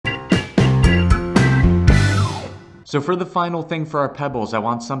So for the final thing for our pebbles, I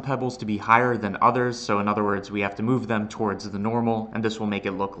want some pebbles to be higher than others. So in other words, we have to move them towards the normal, and this will make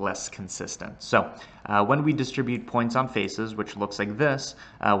it look less consistent. So when we distribute points on faces, which looks like this,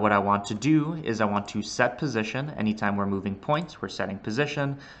 what I want to do is I want to set position. Anytime we're moving points, we're setting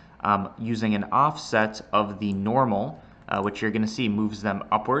position using an offset of the normal, which you're going to see moves them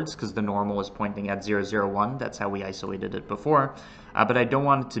upwards because the normal is pointing at 0, 0, 1. That's how we isolated it before. But I don't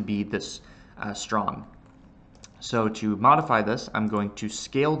want it to be this strong. So to modify this, I'm going to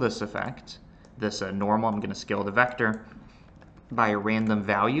scale this effect, this normal. I'm going to scale the vector by a random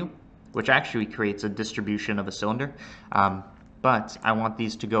value, which actually creates a distribution of a cylinder. But I want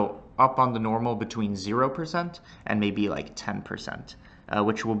these to go up on the normal between 0% and maybe like 10%,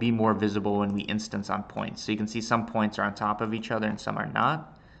 which will be more visible when we instance on points. So you can see some points are on top of each other and some are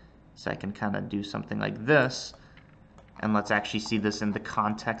not. So I can kind of do something like this. And let's actually see this in the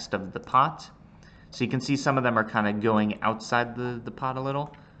context of the pot. So you can see some of them are kind of going outside the pot a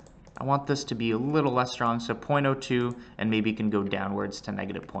little. I want this to be a little less strong, so 0.02, and maybe it can go downwards to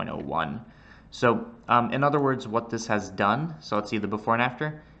negative 0.01. So in other words, what this has done, so let's see the before and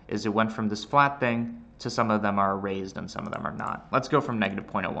after, is it went from this flat thing to some of them are raised and some of them are not. Let's go from negative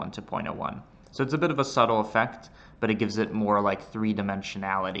 0.01 to 0.01. So it's a bit of a subtle effect, but it gives it more like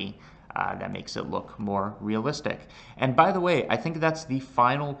three-dimensionality. That makes it look more realistic. And by the way, I think that's the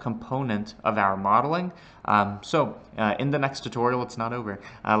final component of our modeling. In the next tutorial, it's not over.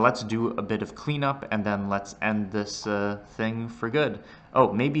 Let's do a bit of cleanup and then let's end this thing for good.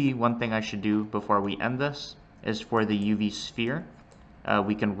 Oh, maybe one thing I should do before we end this is for the UV sphere,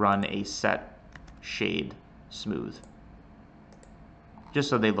 we can run a set shade smooth, just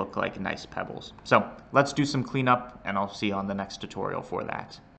so they look like nice pebbles. So let's do some cleanup and I'll see you on the next tutorial for that.